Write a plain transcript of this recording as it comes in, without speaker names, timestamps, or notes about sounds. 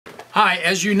Hi,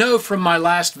 as you know from my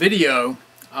last video,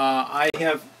 I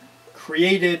have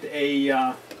created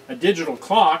a digital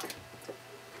clock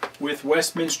with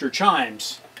Westminster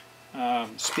Chimes.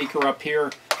 Speaker up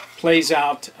here plays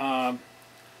out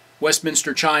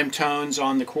Westminster chime tones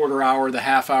on the quarter hour, the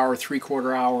half hour,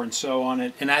 3/4 hour, and so on.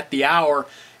 And at the hour,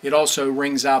 it also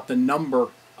rings out the number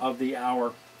of the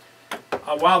hour.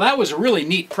 While that was a really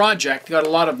neat project, got a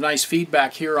lot of nice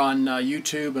feedback here on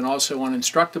YouTube and also on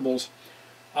Instructables.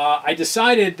 I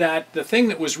decided that the thing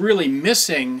that was really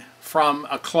missing from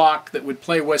a clock that would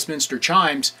play Westminster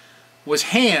Chimes was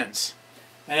hands.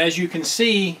 And as you can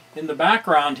see in the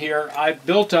background here, I've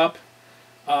built up,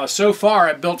 so far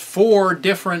I've built 4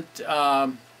 different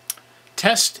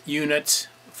test units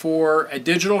for a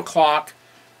digital clock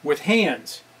with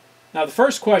hands. Now the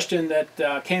first question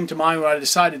that came to mind when I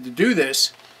decided to do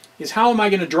this is, how am I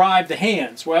going to drive the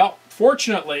hands? Well,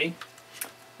 fortunately,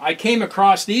 I came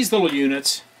across these little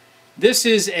units. This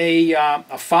is a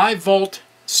 5-volt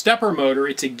stepper motor.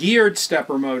 It's a geared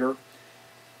stepper motor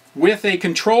with a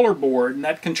controller board, and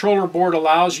that controller board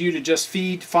allows you to just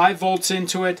feed 5 volts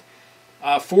into it,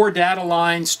 4 data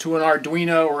lines to an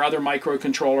Arduino or other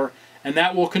microcontroller, and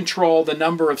that will control the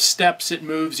number of steps it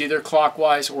moves either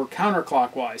clockwise or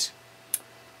counterclockwise.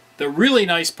 The really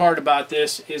nice part about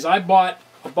this is I bought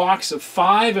a box of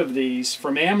 5 of these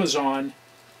from Amazon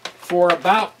for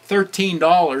about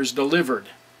 $13 delivered.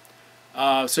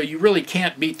 So you really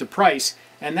can't beat the price,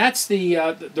 and that's the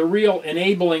real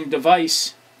enabling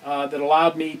device that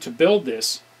allowed me to build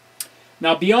this.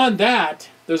 Now beyond that,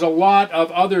 there's a lot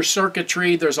of other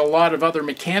circuitry, there's a lot of other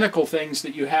mechanical things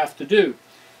that you have to do.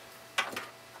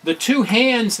 The 2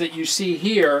 hands that you see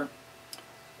here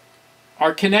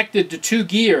are connected to 2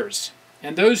 gears,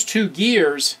 and those 2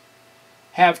 gears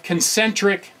have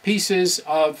concentric pieces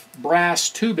of brass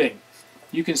tubing.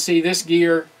 You can see this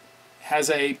gear has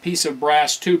a piece of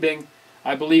brass tubing.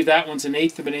 I believe that one's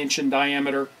 1/8 of an inch in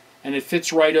diameter, and it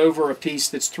fits right over a piece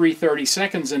that's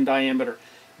 3/32 in diameter.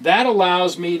 That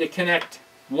allows me to connect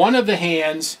one of the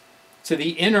hands to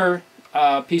the inner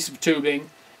piece of tubing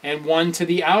and one to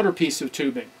the outer piece of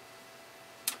tubing.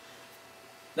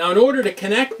 Now in order to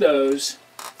connect those,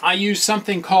 I use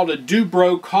something called a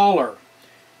Dubro collar.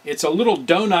 It's a little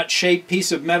donut-shaped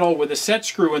piece of metal with a set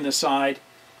screw in the side,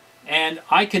 and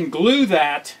I can glue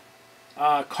that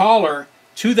collar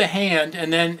to the hand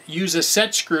and then use a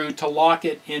set screw to lock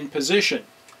it in position.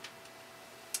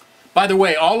 By the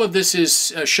way, all of this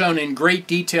is shown in great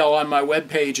detail on my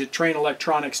webpage at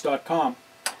trainelectronics.com.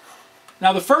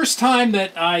 Now the first time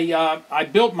that I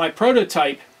built my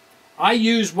prototype, I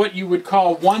used what you would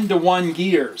call 1-to-1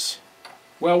 gears.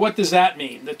 Well, what does that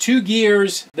mean? The 2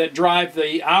 gears that drive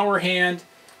the hour hand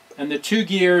and the 2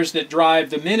 gears that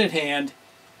drive the minute hand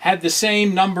had the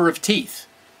same number of teeth,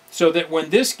 so that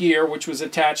when this gear, which was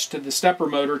attached to the stepper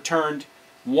motor, turned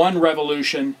 1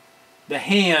 revolution, the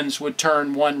hands would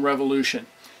turn 1 revolution.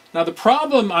 Now the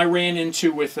problem I ran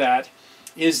into with that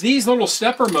is these little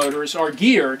stepper motors are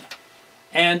geared,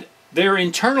 and they're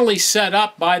internally set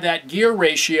up by that gear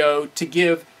ratio to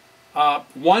give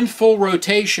 1 full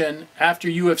rotation after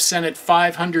you have sent it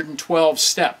 512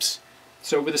 steps.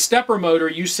 So with a stepper motor,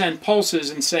 you send pulses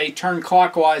and say, turn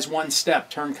clockwise 1 step,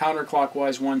 turn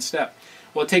counterclockwise 1 step.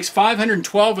 Well, it takes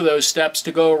 512 of those steps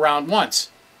to go around once.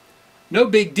 No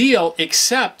big deal,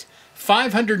 except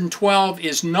 512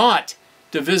 is not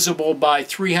divisible by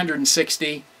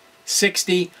 360,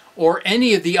 60, or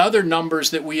any of the other numbers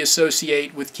that we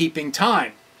associate with keeping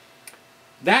time.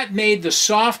 That made the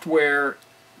software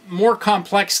more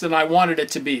complex than I wanted it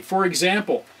to be. For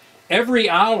example, every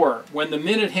hour when the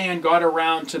minute hand got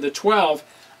around to the 12,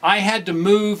 I had to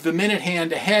move the minute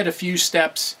hand ahead a few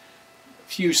steps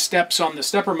on the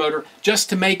stepper motor just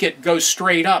to make it go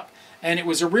straight up, and it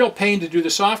was a real pain to do the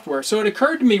software. So it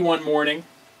occurred to me one morning,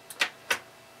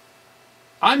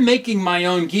 I'm making my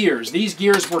own gears. These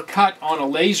gears were cut on a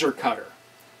laser cutter.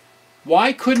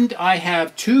 Why couldn't I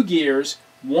have 2 gears,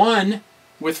 one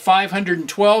with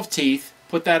 512 teeth,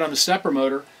 put that on the stepper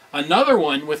motor, another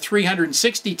one with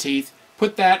 360 teeth,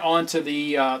 put that onto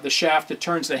the shaft that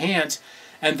turns the hands,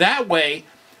 and that way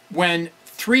when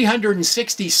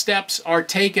 360 steps are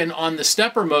taken on the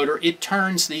stepper motor, it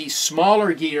turns the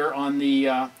smaller gear on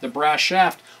the brass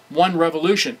shaft 1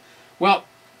 revolution. Well,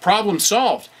 problem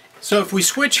solved. So if we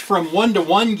switch from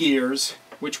 1-to-1 gears,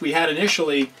 which we had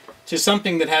initially, to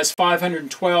something that has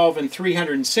 512 and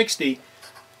 360,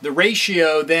 the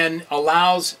ratio then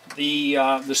allows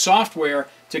the software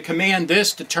to command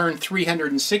this to turn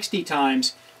 360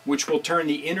 times, which will turn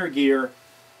the inner gear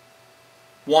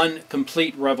one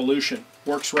complete revolution.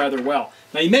 Works rather well.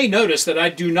 Now you may notice that I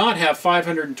do not have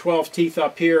 512 teeth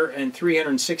up here and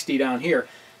 360 down here.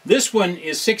 This one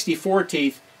is 64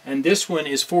 teeth and this one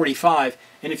is 45.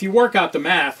 And if you work out the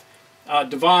math,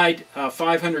 divide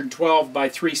 512 by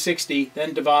 360,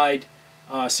 then divide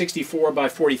 64 by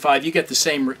 45, you get the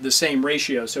same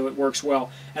ratio, so it works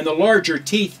well. And the larger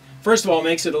teeth, first of all,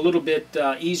 makes it a little bit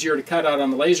easier to cut out on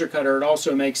the laser cutter. It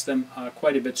also makes them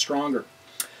quite a bit stronger.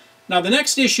 Now the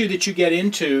next issue that you get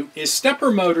into is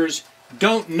stepper motors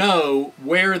don't know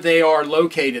where they are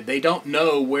located. They don't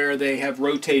know where they have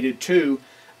rotated to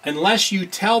unless you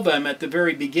tell them at the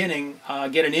very beginning,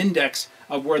 get an index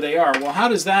of where they are. Well, how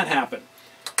does that happen?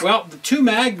 Well, the two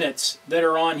magnets that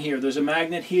are on here, there's a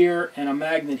magnet here and a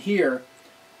magnet here,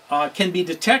 can be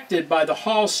detected by the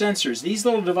Hall sensors. These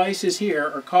little devices here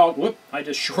are called, whoop, I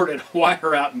just shorted a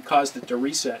wire out and caused it to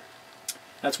reset.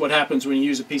 That's what happens when you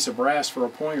use a piece of brass for a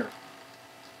pointer.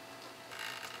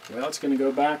 Well, it's going to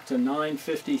go back to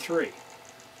 953.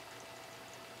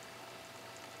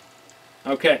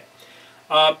 Okay.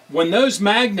 When those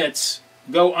magnets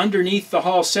go underneath the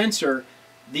Hall sensor,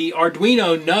 the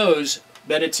Arduino knows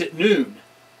that it's at noon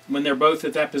when they're both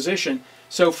at that position.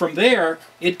 So from there,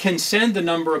 it can send the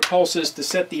number of pulses to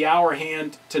set the hour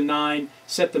hand to 9,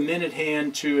 set the minute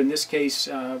hand to, in this case,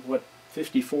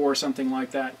 54 or something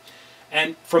like that.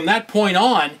 And from that point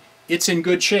on, it's in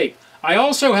good shape. I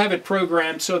also have it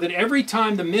programmed so that every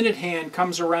time the minute hand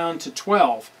comes around to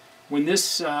 12, when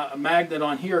this magnet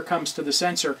on here comes to the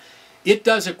sensor, it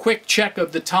does a quick check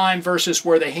of the time versus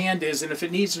where the hand is, and if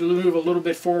it needs to move a little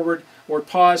bit forward or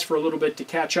pause for a little bit to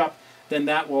catch up, then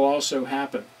that will also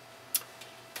happen.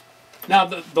 Now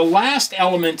the last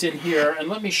element in here, and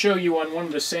let me show you on one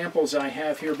of the samples I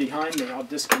have here behind me. I'll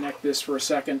disconnect this for a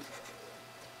second.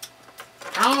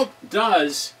 How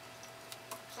does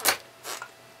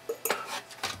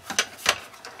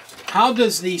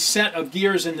the set of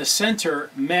gears in the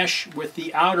center mesh with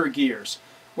the outer gears?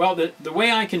 Well, the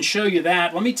way I can show you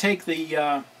that, let me take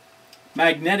the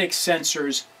magnetic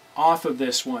sensors off of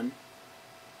this one.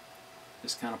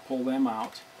 Just kind of pull them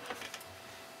out.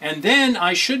 And then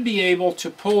I should be able to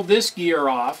pull this gear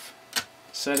off,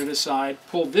 set it aside,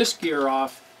 pull this gear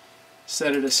off,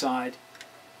 set it aside.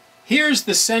 Here's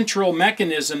the central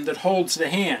mechanism that holds the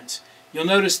hands. You'll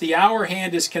notice the hour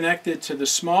hand is connected to the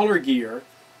smaller gear,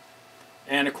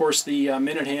 and of course the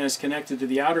minute hand is connected to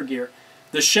the outer gear.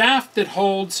 The shaft that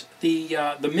holds the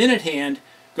minute hand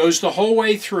goes the whole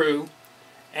way through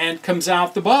and comes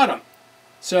out the bottom.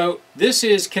 So this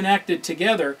is connected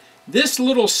together. This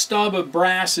little stub of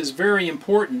brass is very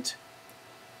important.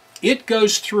 It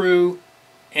goes through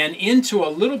and into a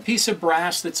little piece of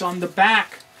brass that's on the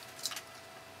back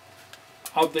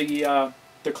of the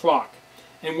clock.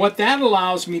 And what that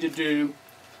allows me to do,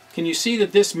 can you see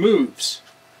that this moves?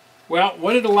 Well,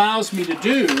 what it allows me to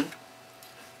do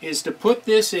is to put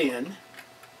this in.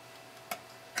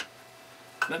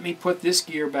 Let me put this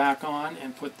gear back on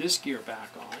and put this gear back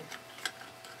on.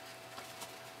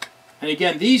 And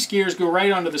again, these gears go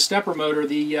right onto the stepper motor.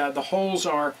 The holes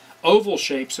are oval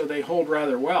shaped, so they hold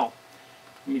rather well.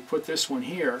 Let me put this one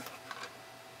here.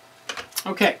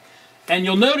 Okay, and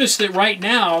you'll notice that right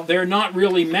now they're not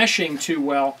really meshing too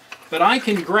well, but I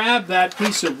can grab that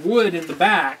piece of wood in the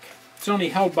back. It's only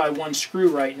held by one screw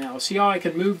right now. See how I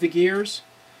can move the gears?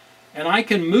 And I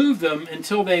can move them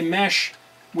until they mesh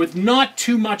with not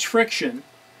too much friction,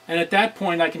 and at that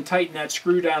point I can tighten that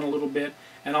screw down a little bit,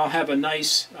 and I'll have a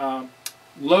nice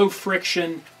low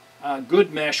friction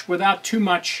good mesh without too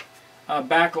much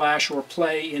backlash or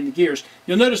play in the gears.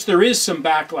 You'll notice there is some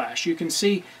backlash. You can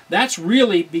see that's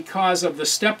really because of the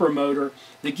stepper motor.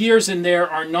 The gears in there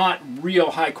are not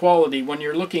real high quality. When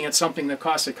you're looking at something that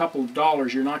costs a couple of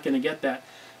dollars, you're not going to get that.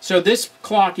 So this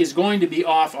clock is going to be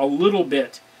off a little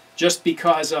bit just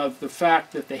because of the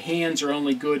fact that the hands are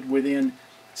only good within,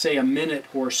 say, a minute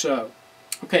or so.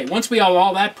 Okay, once we have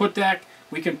all that put back,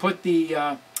 we can put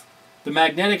the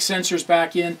magnetic sensors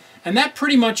back in, and that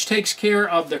pretty much takes care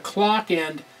of the clock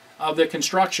end of the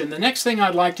construction. The next thing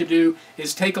I'd like to do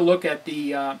is take a look at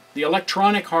the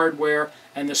electronic hardware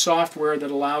and the software that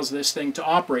allows this thing to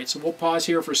operate. So we'll pause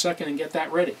here for a second and get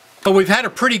that ready. So we've had a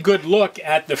pretty good look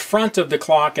at the front of the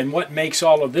clock and what makes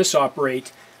all of this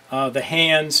operate. The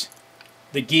hands,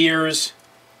 the gears,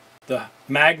 the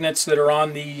magnets that are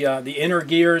on the inner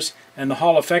gears, and the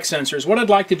Hall effect sensors. What I'd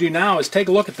like to do now is take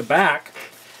a look at the back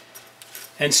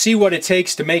and see what it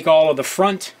takes to make all of the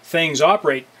front things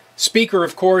operate. Speaker,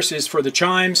 of course, is for the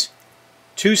chimes.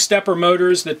 Two stepper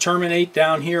motors that terminate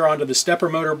down here onto the stepper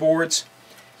motor boards.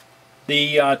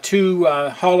 The two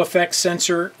Hall effect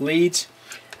sensor leads.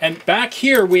 And back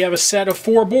here we have a set of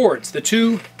 4 boards, the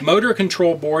 2 motor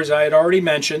control boards I had already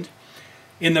mentioned.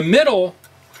 In the middle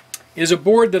is a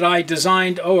board that I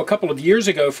designed, a couple of years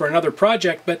ago for another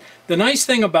project, but the nice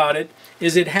thing about it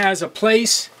is it has a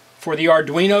place for the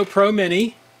Arduino Pro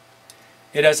Mini,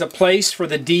 it has a place for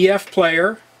the DF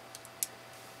player,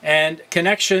 and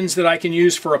connections that I can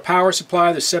use for a power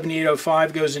supply. The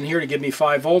 7805 goes in here to give me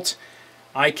 5 volts.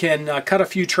 I can cut a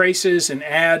few traces and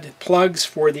add plugs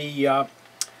for the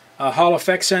Hall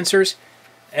effect sensors.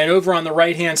 And over on the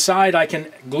right hand side I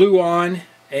can glue on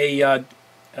a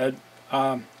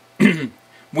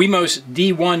Wemos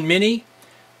D1 Mini.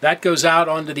 That goes out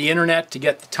onto the internet to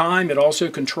get the time. It also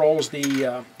controls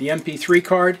the MP3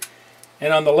 card.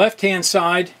 And on the left hand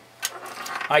side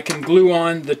I can glue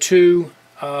on the 2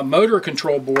 motor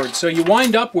control boards. So you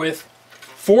wind up with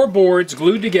 4 boards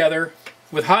glued together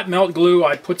with hot melt glue.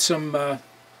 I put some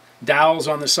dowels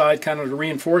on the side kind of to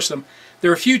reinforce them. There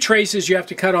are a few traces you have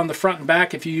to cut on the front and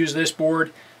back if you use this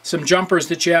board, some jumpers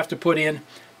that you have to put in,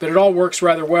 but it all works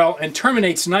rather well and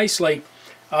terminates nicely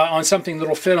on something that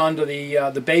will fit onto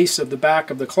the base of the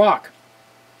back of the clock.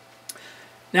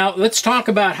 Now let's talk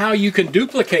about how you can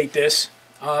duplicate this.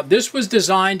 This was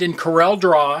designed in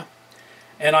CorelDRAW,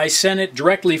 and I sent it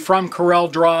directly from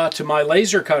CorelDRAW to my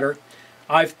laser cutter.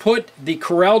 I've put the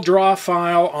CorelDRAW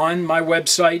file on my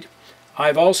website.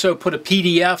 I've also put a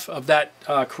PDF of that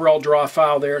CorelDRAW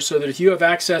file there, so that if you have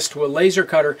access to a laser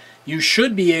cutter, you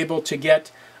should be able to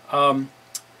get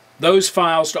those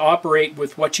files to operate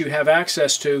with what you have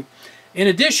access to. In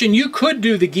addition, you could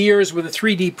do the gears with a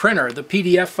 3D printer. The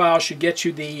PDF file should get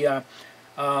you the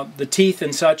teeth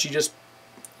and such. You just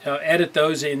edit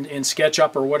those in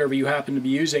SketchUp or whatever you happen to be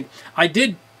using. I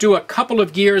did do a couple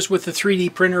of gears with the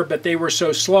 3D printer, but they were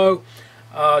so slow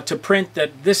to print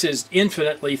that this is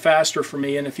infinitely faster for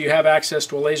me, and if you have access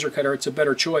to a laser cutter, it's a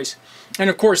better choice. And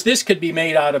of course this could be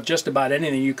made out of just about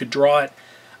anything. You could draw it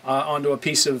onto a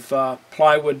piece of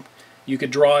plywood, you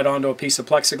could draw it onto a piece of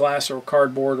plexiglass or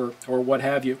cardboard or what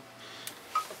have you.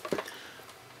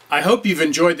 I hope you've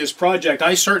enjoyed this project.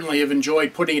 I certainly have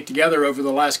enjoyed putting it together over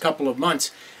the last couple of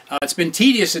months. It's been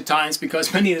tedious at times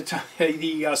because many of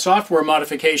the software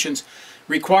modifications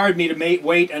required me to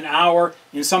wait an hour,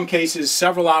 in some cases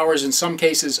several hours, in some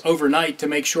cases overnight, to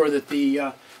make sure that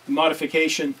the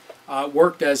modification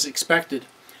worked as expected.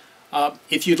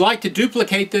 If you'd like to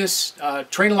duplicate this,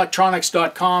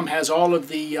 trainelectronics.com has all of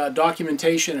the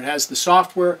documentation. It has the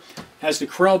software, has the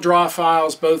CorelDRAW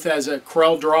files, both as a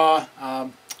CorelDRAW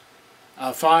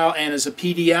file and as a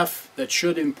PDF that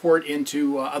should import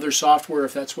into other software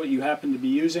if that's what you happen to be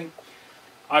using.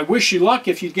 I wish you luck.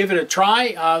 If you'd give it a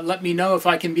try, let me know if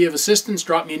I can be of assistance.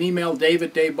 Drop me an email,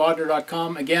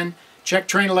 dave@bodnar.com. Again, check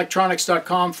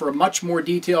trainelectronics.com for much more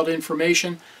detailed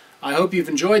information. I hope you've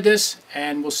enjoyed this,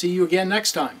 and we'll see you again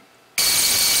next time.